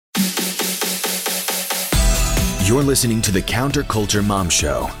You're listening to the Counterculture Mom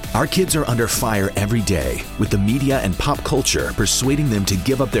Show. Our kids are under fire every day, with the media and pop culture persuading them to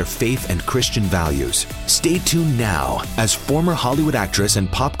give up their faith and Christian values. Stay tuned now as former Hollywood actress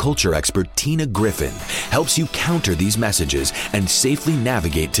and pop culture expert Tina Griffin helps you counter these messages and safely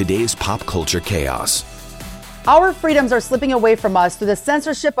navigate today's pop culture chaos. Our freedoms are slipping away from us through the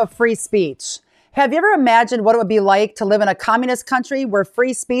censorship of free speech. Have you ever imagined what it would be like to live in a communist country where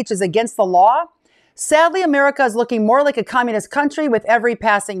free speech is against the law? Sadly, America is looking more like a communist country with every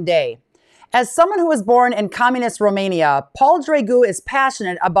passing day. As someone who was born in communist Romania, Paul Dragu is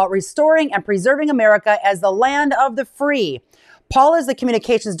passionate about restoring and preserving America as the land of the free. Paul is the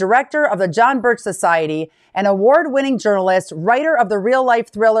communications director of the John Birch Society, an award-winning journalist, writer of the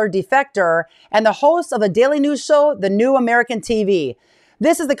real-life thriller Defector, and the host of the daily news show, The New American TV.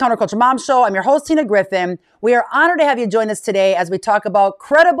 This is the Counterculture Mom Show. I'm your host, Tina Griffin. We are honored to have you join us today as we talk about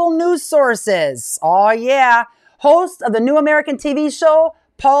credible news sources. Oh, yeah. Host of the New American TV show,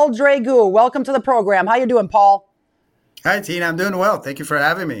 Paul Dragu. Welcome to the program. How you doing, Paul? Hi, Tina. I'm doing well. Thank you for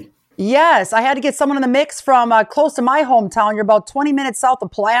having me. Yes, I had to get someone in the mix from close to my hometown. You're about 20 minutes south of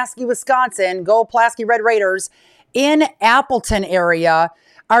Pulaski, Wisconsin. Go Pulaski Red Raiders in Appleton area.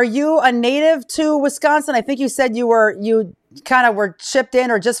 Are you a native to Wisconsin? I think you said you kind of were chipped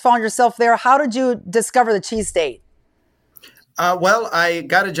in or just found yourself there. How did you discover the cheese state? Well, I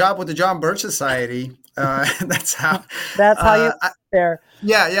got a job with the John Birch Society. That's how you there.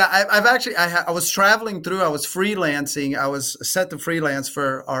 Yeah. I was traveling through. I was freelancing. I was set to freelance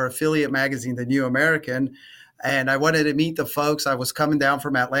for our affiliate magazine, The New American, and I wanted to meet the folks. I was coming down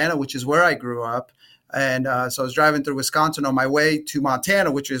from Atlanta, which is where I grew up, and so I was driving through Wisconsin on my way to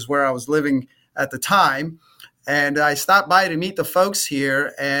Montana, which is where I was living at the time. And I stopped by to meet the folks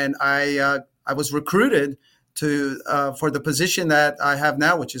here, and I was recruited for the position that I have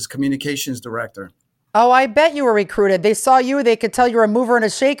now, which is communications director. Oh, I bet you were recruited. They saw you. They could tell you're a mover and a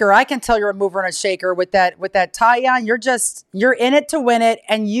shaker. I can tell you're a mover and a shaker with that tie on. You're in it to win it,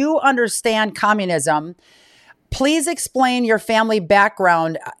 and you understand communism. Please explain your family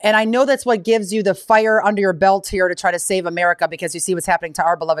background. And I know that's what gives you the fire under your belt here to try to save America, because you see what's happening to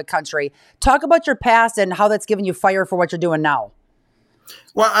our beloved country. Talk about your past and how that's given you fire for what you're doing now.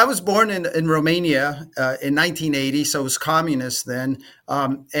 Well, I was born in Romania in 1980, so it was communist then.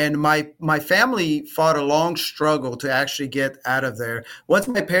 And my family fought a long struggle to actually get out of there. Once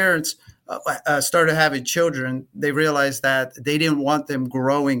my parents started having children, they realized that they didn't want them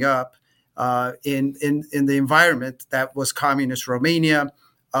growing up in the environment that was communist Romania.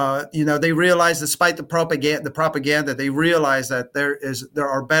 They realized, despite the propaganda, they realized that there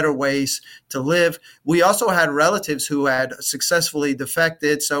are better ways to live. We also had relatives who had successfully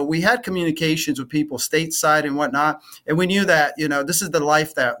defected, so we had communications with people stateside and whatnot, and we knew that this is the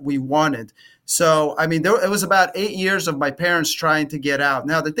life that we wanted. So, I mean, it was about 8 years of my parents trying to get out.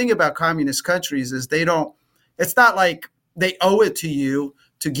 Now, the thing about communist countries is it's not like they owe it to you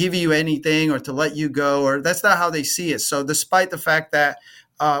to give you anything or to let you go, or that's not how they see it. So despite the fact that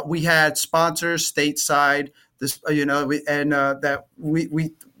we had sponsors stateside, they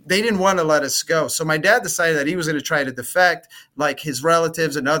didn't want to let us go. So my dad decided that he was going to try to defect like his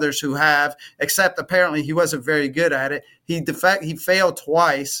relatives and others who have, except apparently he wasn't very good at it. He failed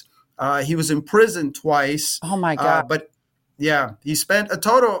twice. He was imprisoned twice. Oh my God. But yeah, he spent a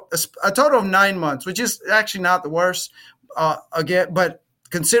total of 9 months, which is actually not the worst. But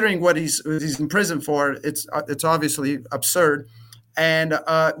considering what he's in prison for, it's obviously absurd. And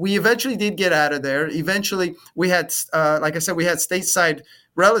we eventually did get out of there. Eventually, we had, like I said, we had stateside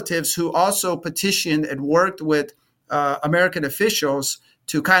relatives who also petitioned and worked with American officials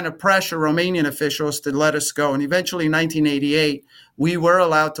to kind of pressure Romanian officials to let us go. And eventually, in 1988, we were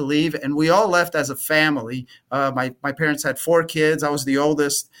allowed to leave, and we all left as a family. My parents had 4 kids. I was the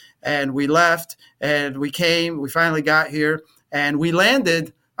oldest, and we left, and we finally got here. And we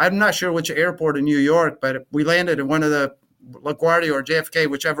landed, I'm not sure which airport in New York, but we landed in one of the LaGuardia or JFK,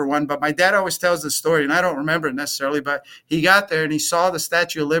 whichever one. But my dad always tells the story, and I don't remember it necessarily, but he got there and he saw the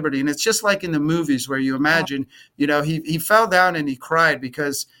Statue of Liberty. And it's just like in the movies where you imagine, he fell down and he cried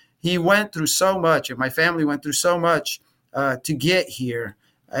because he went through so much, and my family went through so much to get here.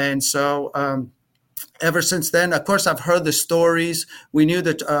 And so ever since then, of course, I've heard the stories. We knew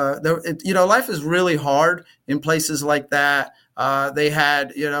that, life is really hard in places like that. They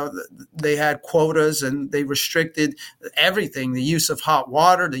had, they had quotas, and they restricted everything, the use of hot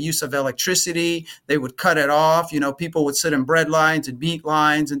water, the use of electricity. They would cut it off. People would sit in bread lines and meat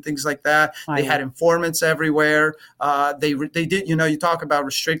lines and things like that. They had informants everywhere. They did, you talk about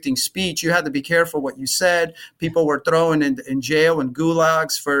restricting speech. You had to be careful what you said. People were thrown in jail and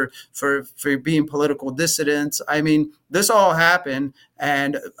gulags for being political dissidents. I mean, this all happened.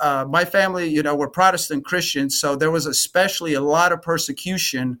 And my family, we're Protestant Christians. So there was especially a lot of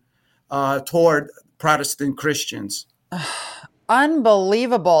persecution toward Protestant Christians.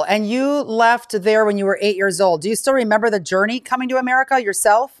 Unbelievable. And you left there when you were 8 years old. Do you still remember the journey coming to America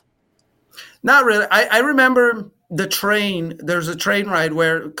yourself? Not really. I remember the train. There's a train ride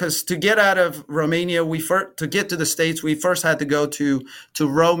because to get out of Romania, to get to the States, we first had to go to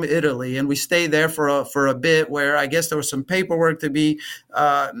Rome, Italy, and we stayed there for a bit, where I guess there was some paperwork to be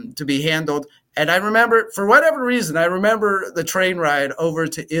handled. And I remember, for whatever reason, the train ride over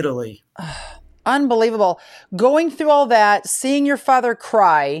to Italy. Unbelievable. Going through all that, seeing your father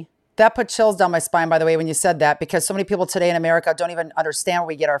cry, that put chills down my spine, by the way, when you said that, because so many people today in America don't even understand where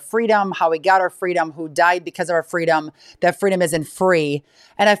we get our freedom, how we got our freedom, who died because of our freedom. That freedom isn't free.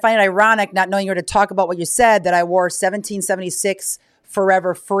 And I find it ironic, not knowing you were to talk about what you said, that I wore 1776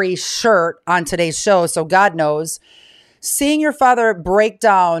 Forever Free shirt on today's show. So God knows. Seeing your father break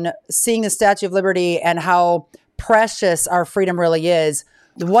down, seeing the Statue of Liberty and how precious our freedom really is.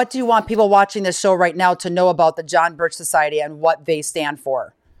 What do you want people watching this show right now to know about the John Birch Society and what they stand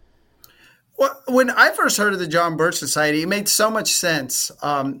for? Well, when I first heard of the John Birch Society, it made so much sense.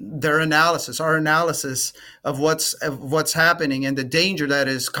 Our analysis of what's happening and the danger that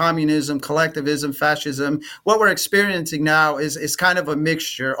is communism, collectivism, fascism. What we're experiencing now is kind of a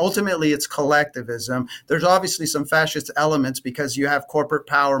mixture. Ultimately, it's collectivism. There's obviously some fascist elements because you have corporate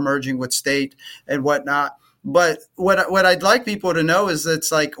power merging with state and whatnot. But what I'd like people to know is that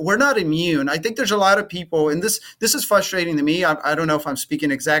it's like, we're not immune. I think there's a lot of people, and this is frustrating to me. I don't know if I'm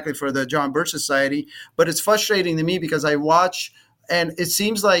speaking exactly for the John Birch Society, but it's frustrating to me because I watch, and it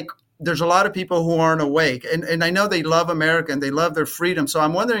seems like there's a lot of people who aren't awake. And I know they love America and they love their freedom. So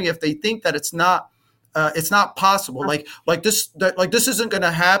I'm wondering if they think that it's not possible. Like this isn't going to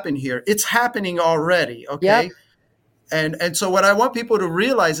happen here. It's happening already. Okay. Yep. And so what I want people to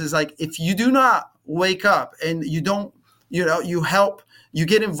realize is, like, if you do not wake up and you don't, you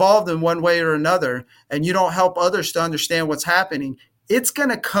get involved in one way or another, and you don't help others to understand what's happening, it's going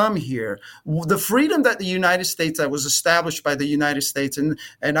to come here. The freedom that the United States, that was established by the United States, and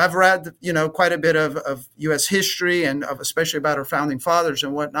I've read, quite a bit of U.S. history and especially about our founding fathers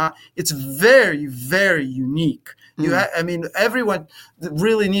and whatnot. It's very, very unique. Everyone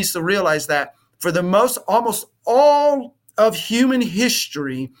really needs to realize that for almost all of human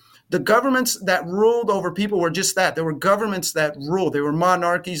history, the governments that ruled over people were just that. There were governments that ruled. They were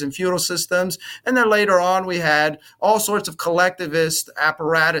monarchies and feudal systems. And then later on, we had all sorts of collectivist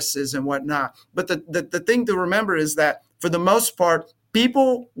apparatuses and whatnot. But the thing to remember is that, for the most part,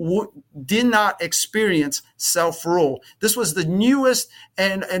 people did not experience self-rule. This was the newest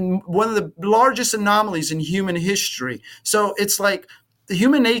and one of the largest anomalies in human history. So it's like, the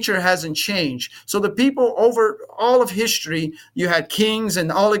human nature hasn't changed. So the people over all of history, you had kings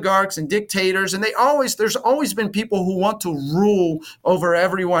and oligarchs and dictators, and there's always been people who want to rule over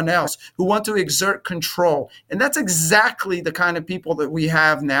everyone else, who want to exert control. And that's exactly the kind of people that we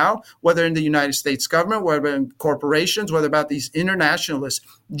have now, whether in the United States government, whether in corporations, whether about these internationalists.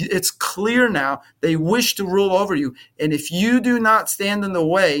 It's clear now they wish to rule over you. And if you do not stand in the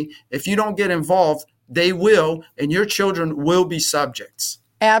way, if you don't get involved, they will, and your children will be subjects.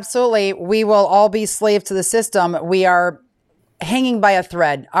 Absolutely. We will all be slaves to the system. We are hanging by a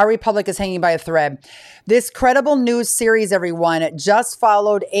thread. Our republic is hanging by a thread. This credible news series, everyone, just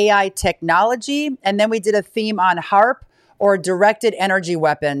followed AI technology, and then we did a theme on HARP, or directed energy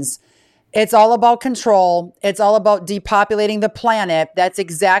weapons. It's all about control. It's all about depopulating the planet. That's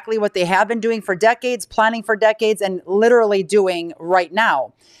exactly what they have been doing for decades, planning for decades, and literally doing right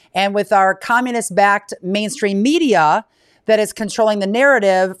now. And with our communist-backed mainstream media that is controlling the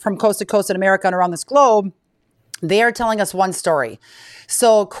narrative from coast to coast in America and around this globe, they are telling us one story.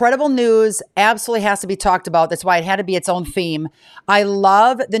 So credible news absolutely has to be talked about. That's why it had to be its own theme. I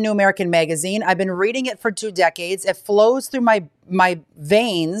love the New American Magazine. I've been reading it for 2 decades. It flows through my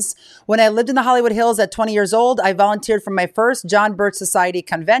veins. When I lived in the Hollywood Hills at 20 years old, I volunteered for my first John Birch Society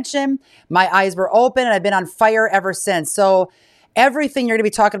convention. My eyes were open, and I've been on fire ever since. So everything you're going to be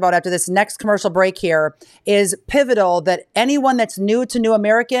talking about after this next commercial break here is pivotal, that anyone that's new to New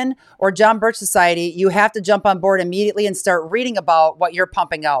American or John Birch Society, you have to jump on board immediately and start reading about what you're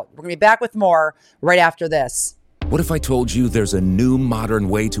pumping out. We're going to be back with more right after this. What if I told you there's a new modern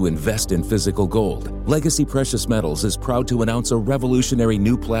way to invest in physical gold? Legacy Precious Metals is proud to announce a revolutionary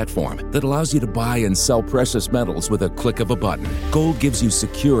new platform that allows you to buy and sell precious metals with a click of a button. Gold gives you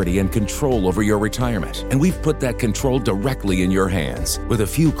security and control over your retirement, and we've put that control directly in your hands. With a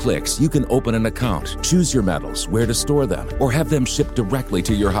few clicks, you can open an account, choose your metals, where to store them, or have them shipped directly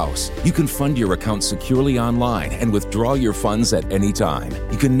to your house. You can fund your account securely online and withdraw your funds at any time.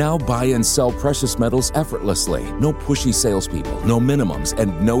 You can now buy and sell precious metals effortlessly. No pushy salespeople, no minimums,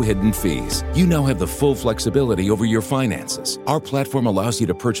 and no hidden fees. You now have the full flexibility over your finances. Our platform allows you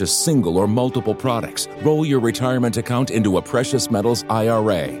to purchase single or multiple products, roll your retirement account into a precious metals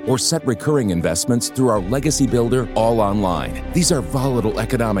IRA, or set recurring investments through our Legacy Builder all online. These are volatile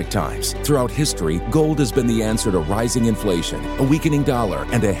economic times. Throughout history, gold has been the answer to rising inflation, a weakening dollar,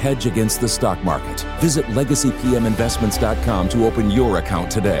 and a hedge against the stock market. Visit LegacyPMInvestments.com to open your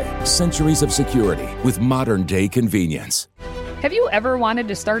account today. Centuries of security with modern-day convenience. Have you ever wanted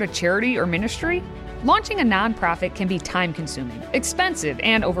to start a charity or ministry? Launching a nonprofit can be time-consuming, expensive,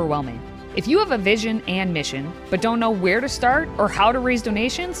 and overwhelming. If you have a vision and mission, but don't know where to start or how to raise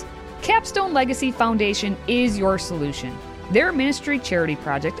donations, Capstone Legacy Foundation is your solution. Their ministry charity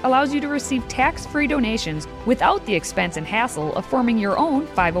project allows you to receive tax-free donations without the expense and hassle of forming your own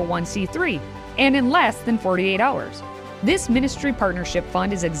 501c3, and in less than 48 hours. This ministry partnership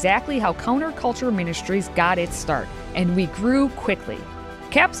fund is exactly how Counterculture Ministries got its start, and we grew quickly.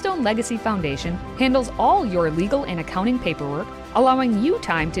 Capstone Legacy Foundation handles all your legal and accounting paperwork, allowing you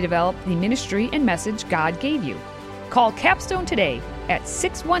time to develop the ministry and message God gave you. Call Capstone today at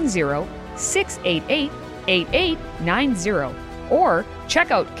 610-688-8890 or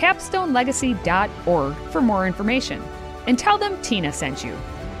check out capstonelegacy.org for more information. And tell them Tina sent you.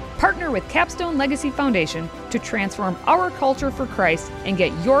 Partner with Capstone Legacy Foundation to transform our culture for Christ and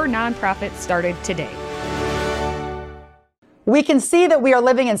get your nonprofit started today. We can see that we are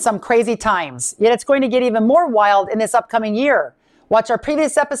living in some crazy times, yet it's going to get even more wild in this upcoming year. Watch our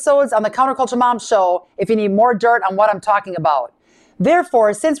previous episodes on the Counterculture Mom Show if you need more dirt on what I'm talking about.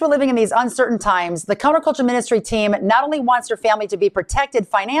 Therefore, since we're living in these uncertain times, the Counterculture Ministry team not only wants your family to be protected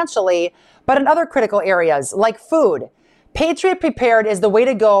financially, but in other critical areas like food. Patriot Prepared is the way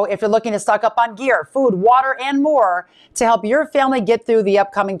to go if you're looking to stock up on gear, food, water, and more to help your family get through the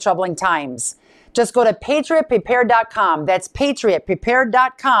upcoming troubling times. Just go to patriotprepared.com. That's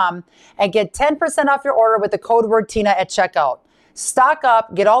patriotprepared.com and get 10% off your order with the code word Tina at checkout. Stock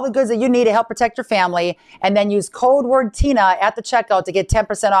up, get all the goods that you need to help protect your family, and then use code word Tina at the checkout to get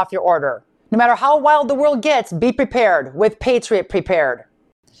 10% off your order. No matter how wild the world gets, be prepared with Patriot Prepared.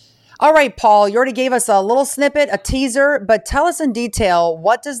 All right, Paul, you already gave us a little snippet, a teaser, but tell us in detail,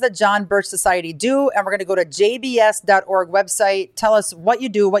 what does the John Birch Society do? And we're going to go to jbs.org website. Tell us what you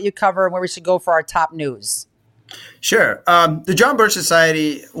do, what you cover, and where we should go for our top news. Sure. The John Birch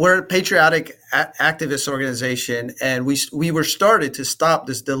Society, we're a patriotic activist organization, and we were started to stop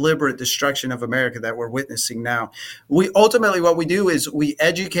this deliberate destruction of America that we're witnessing now. Ultimately, what we do is we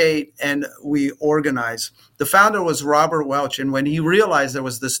educate and we organize. The founder was Robert Welch, and when he realized there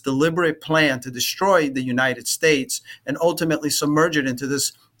was this deliberate plan to destroy the United States and ultimately submerge it into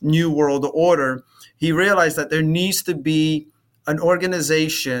this new world order, he realized that there needs to be an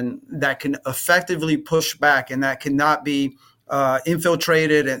organization that can effectively push back and that cannot be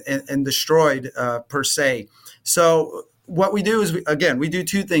infiltrated and destroyed per se. So what we do is, we do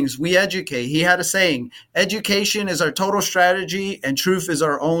two things. We educate. He had a saying, education is our total strategy and truth is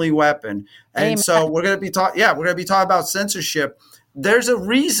our only weapon. And Amen. So we're going to be talking about censorship. There's a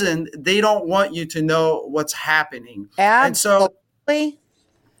reason they don't want you to know what's happening. Absolutely.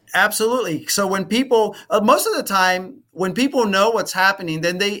 So when people, most of the time, when people know what's happening,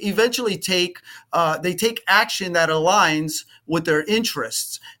 then they eventually take action that aligns with their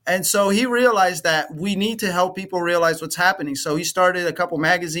interests. And so he realized that we need to help people realize what's happening. So he started a couple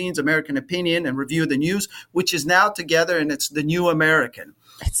magazines, American Opinion and Review of the News, which is now together, and it's the New American.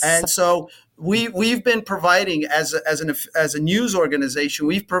 And so we've been providing as a news organization,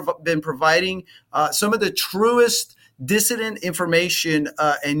 we've been providing some of the truest dissident information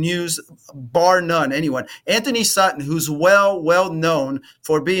and news, bar none, anyone. Anthony Sutton, who's well known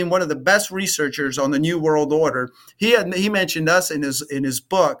for being one of the best researchers on the New World Order, he mentioned us in his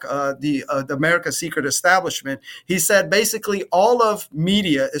book, the America's Secret Establishment. He said basically all of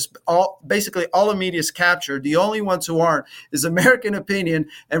media is captured. The only ones who aren't is American Opinion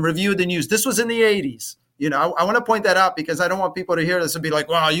and Review of the News. This was in the 80s. You know, I want to point that out because I don't want people to hear this and be like,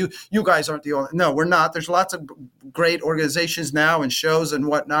 "Wow, you guys aren't the only." No, we're not. There's lots of great organizations now and shows and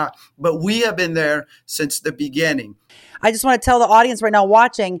whatnot, but we have been there since the beginning. I just want to tell the audience right now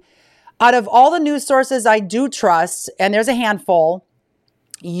watching, Out of all the news sources I do trust, and there's a handful,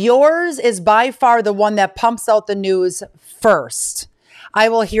 yours is by far the one that pumps out the news first. I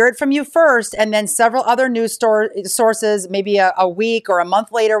will hear it from you first, and then several other news sources, maybe a week or a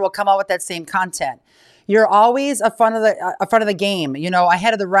month later, will come out with that same content. You're always a front of the game,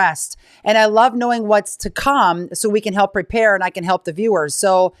 ahead of the rest. And I love knowing what's to come so we can help prepare and I can help the viewers.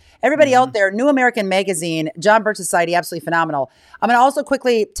 So everybody out there, New American Magazine, John Birch Society, absolutely phenomenal. I'm going to also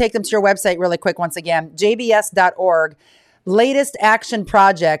quickly take them to your website really quick once again, jbs.org. Latest action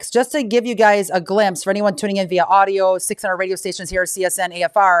projects, just to give you guys a glimpse for anyone tuning in via audio, 600 radio stations here, CSN,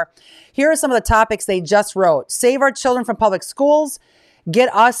 AFR. Here are some of the topics they just wrote. Save our children from public schools.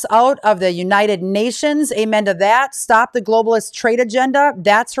 Get us out of the United Nations. Amen to that. Stop the globalist trade agenda.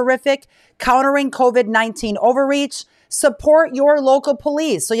 That's horrific. Countering COVID-19 overreach. Support your local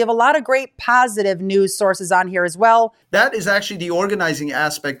police. So you have a lot of great positive news sources on here as well. That is actually the organizing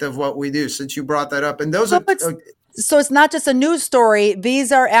aspect of what we do, since you brought that up. And those So it's not just a news story.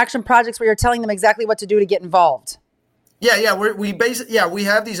 These are action projects where you're telling them exactly what to do to get involved. Yeah. We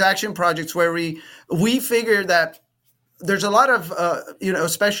have these action projects where we figure that there's a lot of,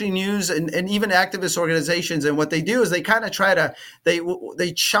 especially news and even activist organizations. And what they do is they kind of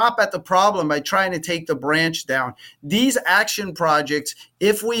they chop at the problem by trying to take the branch down. These action projects,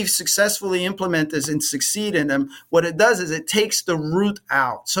 if we successfully implement this and succeed in them, what it does is it takes the root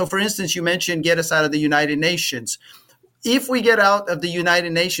out. So for instance, you mentioned get us out of the United Nations. If we get out of the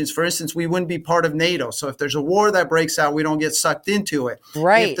United Nations, for instance, we wouldn't be part of NATO. So if there's a war that breaks out, we don't get sucked into it.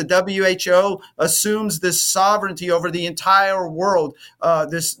 Right. If the WHO assumes this sovereignty over the entire world,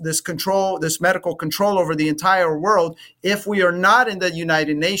 this medical control over the entire world, if we are not in the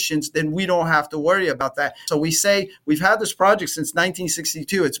United Nations, then we don't have to worry about that. So we say we've had this project since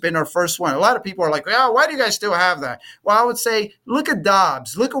 1962. It's been our first one. A lot of people are like, oh, why do you guys still have that? Well, I would say, look at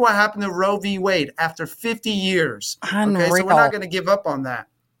Dobbs. Look at what happened to Roe v. Wade after 50 years. Okay, so we're not going to give up on that.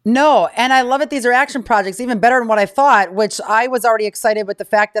 No, and I love it. These are action projects, even better than what I thought, which I was already excited with the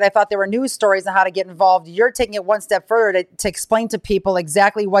fact that I thought there were news stories on how to get involved. You're taking it one step further to explain to people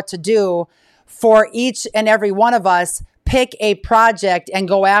exactly what to do for each and every one of us. Pick a project and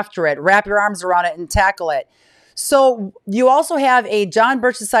go after it. Wrap your arms around it and tackle it. So you also have a John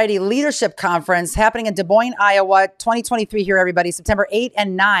Birch Society Leadership Conference happening in Des Moines, Iowa, 2023 here, everybody, September 8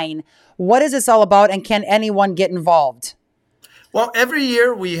 and 9. What is this all about, and can anyone get involved? Well, every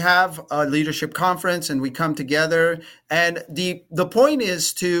year we have a leadership conference and we come together. And the point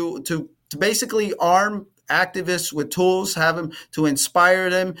is to basically arm activists with tools, have them to inspire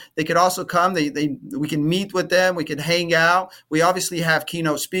them. They could also come. We can meet with them. We can hang out. We obviously have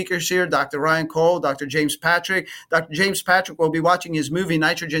keynote speakers here, Dr. Ryan Cole, Dr. James Patrick. Dr. James Patrick will be watching his movie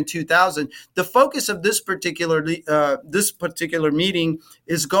Nitrogen 2000. The focus of this particular meeting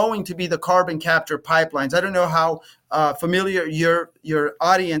is going to be the carbon capture pipelines. I don't know how familiar your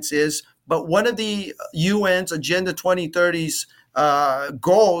audience is, but one of the UN's Agenda 2030's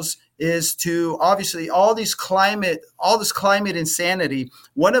goals is to obviously all this climate insanity.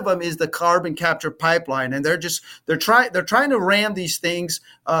 One of them is the carbon capture pipeline, and they're trying to ram these things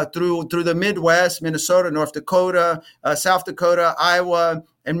through the Midwest, Minnesota, North Dakota, South Dakota, Iowa,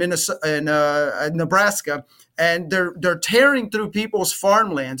 and Minnesota and Nebraska. And they're tearing through people's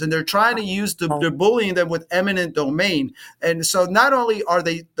farmlands, and they're trying to they're bullying them with eminent domain. And so not only are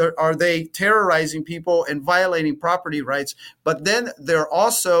they terrorizing people and violating property rights, but then they're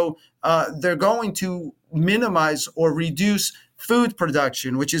also they're going to minimize or reduce food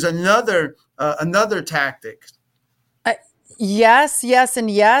production, which is another tactic. Yes,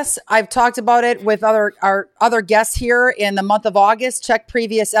 and yes. I've talked about it with our other guests here in the month of August. Check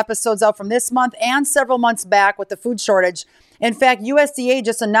previous episodes out from this month and several months back with the food shortage. In fact, USDA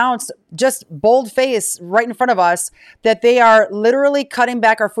just announced, just bold face right in front of us, that they are literally cutting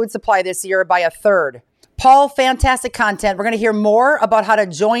back our food supply this year by a third. Paul, fantastic content. We're going to hear more about how to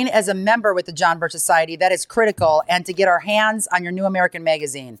join as a member with the John Birch Society. That is critical. And to get our hands on your New American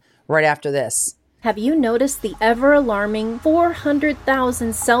Magazine right after this. Have you noticed the ever-alarming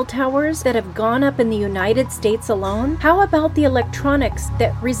 400,000 cell towers that have gone up in the United States alone? How about the electronics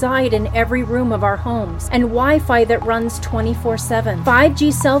that reside in every room of our homes and Wi-Fi that runs 24/7?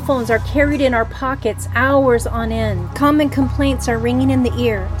 5G cell phones are carried in our pockets hours on end. Common complaints are ringing in the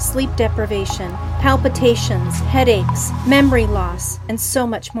ear: sleep deprivation, palpitations, headaches, memory loss, and so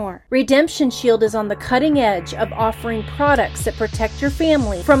much more. Redemption Shield is on the cutting edge of offering products that protect your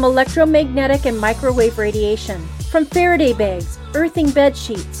family from electromagnetic and microwave radiation. From Faraday bags, earthing bed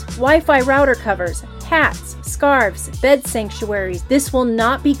sheets, Wi-Fi router covers, hats, scarves, bed sanctuaries. This will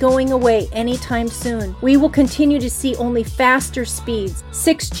not be going away anytime soon. We will continue to see only faster speeds,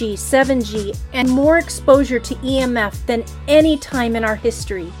 6G, 7G, and more exposure to EMF than any time in our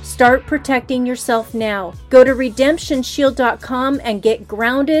history. Start protecting yourself now. Go to redemptionshield.com and get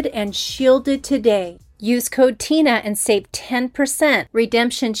grounded and shielded today. Use code TINA and save 10%.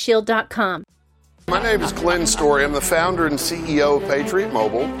 redemptionshield.com. My name is Glenn Story. I'm the founder and CEO of Patriot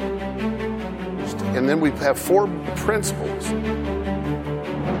Mobile. And then we have 4 principles.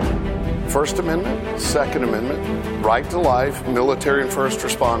 First Amendment, Second Amendment, right to life, military and first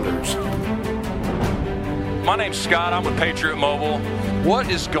responders. My name's Scott. I'm with Patriot Mobile.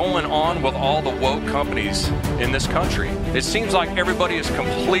 What is going on with all the woke companies in this country? It seems like everybody has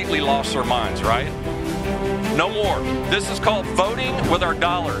completely lost their minds, right? No more. This is called voting with our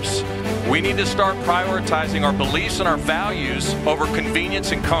dollars. We need to start prioritizing our beliefs and our values over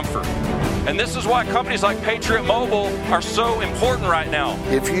convenience and comfort. And this is why companies like Patriot Mobile are so important right now.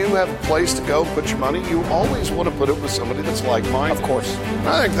 If you have a place to go put your money, you always want to put it with somebody that's like-minded. Of course.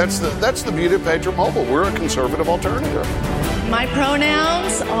 I think that's the beauty of Patriot Mobile. We're a conservative alternative. My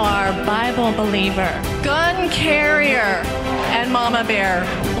pronouns are Bible believer, gun carrier, and mama bear.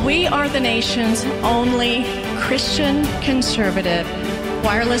 We are the nation's only Christian conservative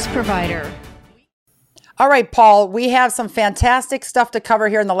wireless provider. All right, Paul, we have some fantastic stuff to cover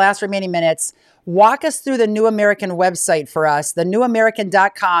here in the last remaining minutes. Walk us through the New American website for us,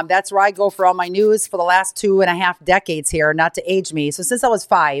 thenewamerican.com. That's where I go for all my news for the last 2.5 decades here, not to age me. So since I was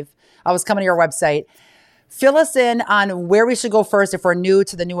 5, I was coming to your website. Fill us in on where we should go first if we're new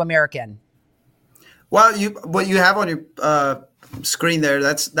to the New American. Well, what you have on your screen there,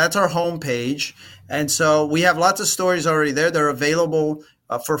 that's our homepage. And so we have lots of stories already there. They're available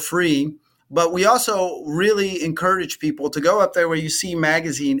for free. But we also really encourage people to go up there where you see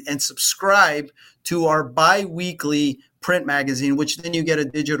magazine and subscribe to our bi-weekly print magazine, which then you get a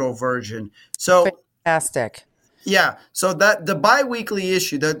digital version. So fantastic. Yeah. So that the bi-weekly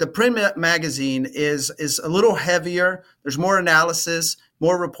issue, the print magazine is a little heavier. There's more analysis,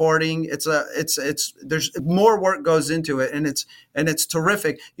 more reporting. There's more work goes into it, and it's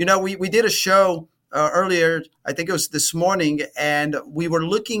terrific. You know, we did a show earlier, I think it was this morning, and we were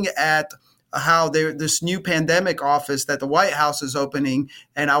looking at how this new pandemic office that the White House is opening.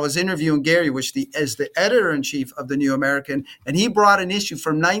 And I was interviewing Gary, which is the editor-in-chief of the New American, and he brought an issue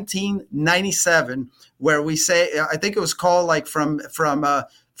from 1997 where we say, I think it was called like from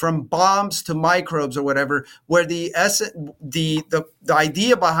bombs to microbes or whatever, where the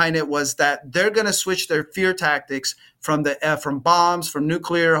idea behind it was that they're going to switch their fear tactics from bombs, from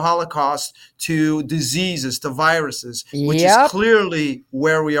nuclear holocaust to diseases, to viruses, which is clearly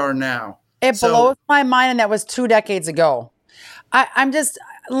where we are now. It blows my mind, and that was 2 decades ago. I'm just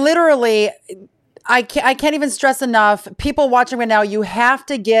literally, I can't even stress enough. People watching right now, you have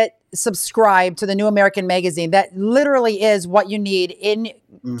to get subscribed to the New American magazine. That literally is what you need in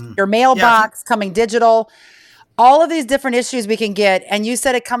your mailbox, coming digital. All of these different issues we can get, and you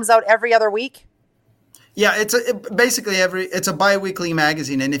said it comes out every other week? Yeah, it's a bi-weekly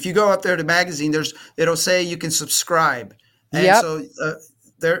magazine, and if you go up there to magazine, it'll say you can subscribe, and so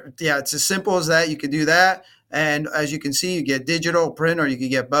it's as simple as that. You can do that, and as you can see, you get digital, print, or you can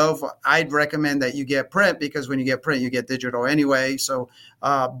get both. I'd recommend that you get print because when you get print, you get digital anyway. So,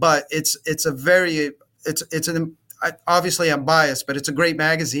 but obviously I'm biased, but it's a great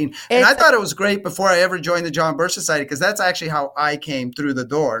magazine. And I thought it was great before I ever joined the John Birch Society, because that's actually how I came through the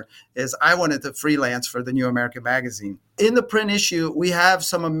door, is I wanted to freelance for the New American magazine. In the print issue, we have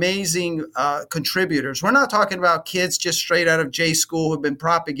some amazing contributors. We're not talking about kids just straight out of J school who've been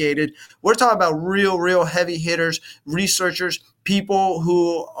propagated. We're talking about real heavy hitters, researchers, people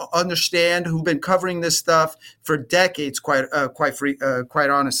who understand, who've been covering this stuff for decades, quite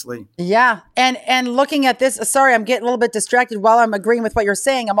honestly. Yeah. And looking at this, sorry, I'm getting a little bit distracted while I'm agreeing with what you're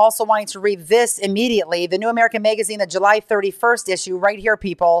saying. I'm also wanting to read this immediately. The New American Magazine, the July 31st issue, right here,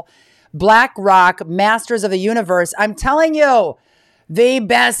 people. Black Rock, Masters of the Universe. I'm telling you, the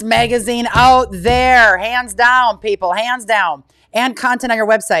best magazine out there. Hands down, people, hands down. And content on your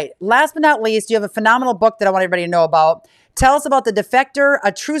website. Last but not least, you have a phenomenal book that I want everybody to know about. Tell us about The Defector,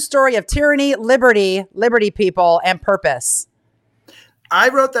 a true story of tyranny, liberty, people, and purpose. I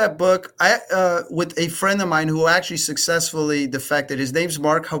wrote that book with a friend of mine who actually successfully defected. His name's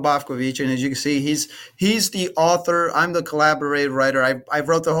Mark Hobofkovich, and as you can see, he's the author. I'm the collaborative writer. I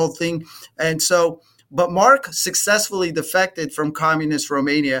wrote the whole thing, and so But Mark successfully defected from communist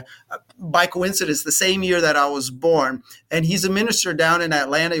Romania by coincidence the same year that I was born. And he's a minister down in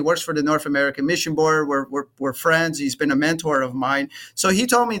Atlanta. He works for the North American Mission Board. We're friends. He's been a mentor of mine. So he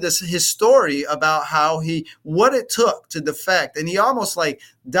told me his story about what it took to defect. And he almost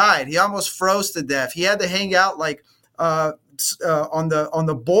died. He almost froze to death. He had to hang out on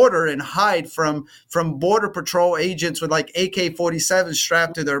the border and hide from border patrol agents with AK-47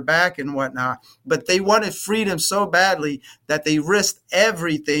 strapped to their back and whatnot. But they wanted freedom so badly that they risked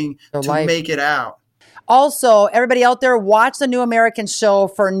everything to make it out. Also, everybody out there, watch the New American show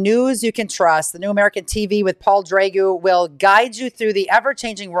for news you can trust. The New American TV with Paul Dragu will guide you through the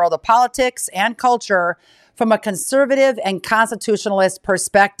ever-changing world of politics and culture from a conservative and constitutionalist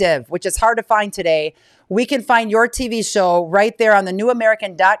perspective, which is hard to find today. We can find your TV show right there on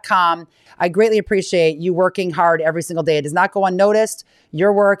thenewamerican.com. I greatly appreciate you working hard every single day. It does not go unnoticed.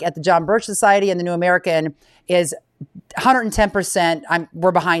 Your work at the John Birch Society and the New American is 110%.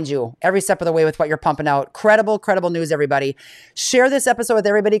 We're behind you every step of the way with what you're pumping out. Credible news, everybody. Share this episode with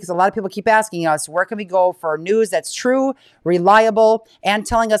everybody because a lot of people keep asking us, where can we go for news that's true, reliable, and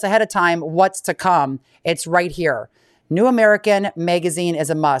telling us ahead of time what's to come? It's right here. New American Magazine is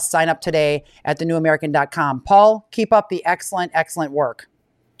a must. Sign up today at thenewamerican.com. Paul, keep up the excellent work.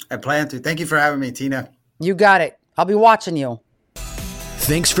 I plan to. Thank you for having me, Tina. You got it. I'll be watching you.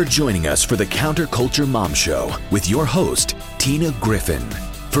 Thanks for joining us for the Counterculture Mom Show with your host, Tina Griffin.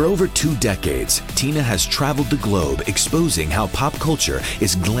 For over 2 decades, Tina has traveled the globe exposing how pop culture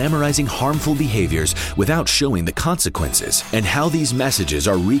is glamorizing harmful behaviors without showing the consequences, and how these messages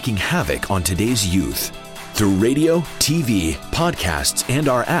are wreaking havoc on today's youth. Through radio, TV, podcasts, and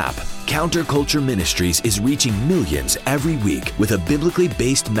our app, Counterculture Ministries is reaching millions every week with a biblically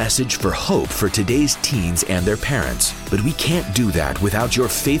based message for hope for today's teens and their parents. But we can't do that without your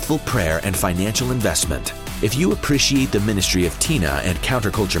faithful prayer and financial investment. If you appreciate the ministry of Tina and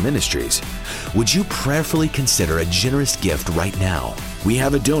Counterculture Ministries, would you prayerfully consider a generous gift right now? We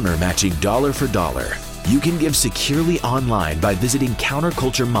have a donor matching dollar for dollar. You can give securely online by visiting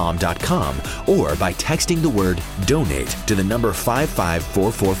counterculturemom.com or by texting the word donate to the number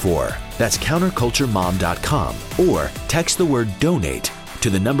 55444. That's counterculturemom.com or text the word donate to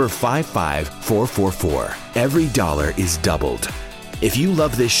the number 55444. Every dollar is doubled. If you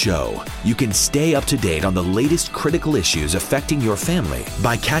love this show, you can stay up to date on the latest critical issues affecting your family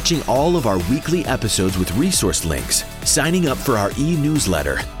by catching all of our weekly episodes with resource links, signing up for our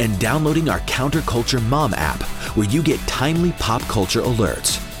e-newsletter, and downloading our Counterculture Mom app, where you get timely pop culture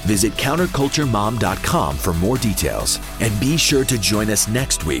alerts. Visit counterculturemom.com for more details. And be sure to join us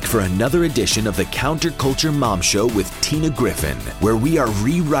next week for another edition of the Counterculture Mom Show with Tina Griffin, where we are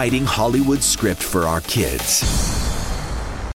rewriting Hollywood's script for our kids.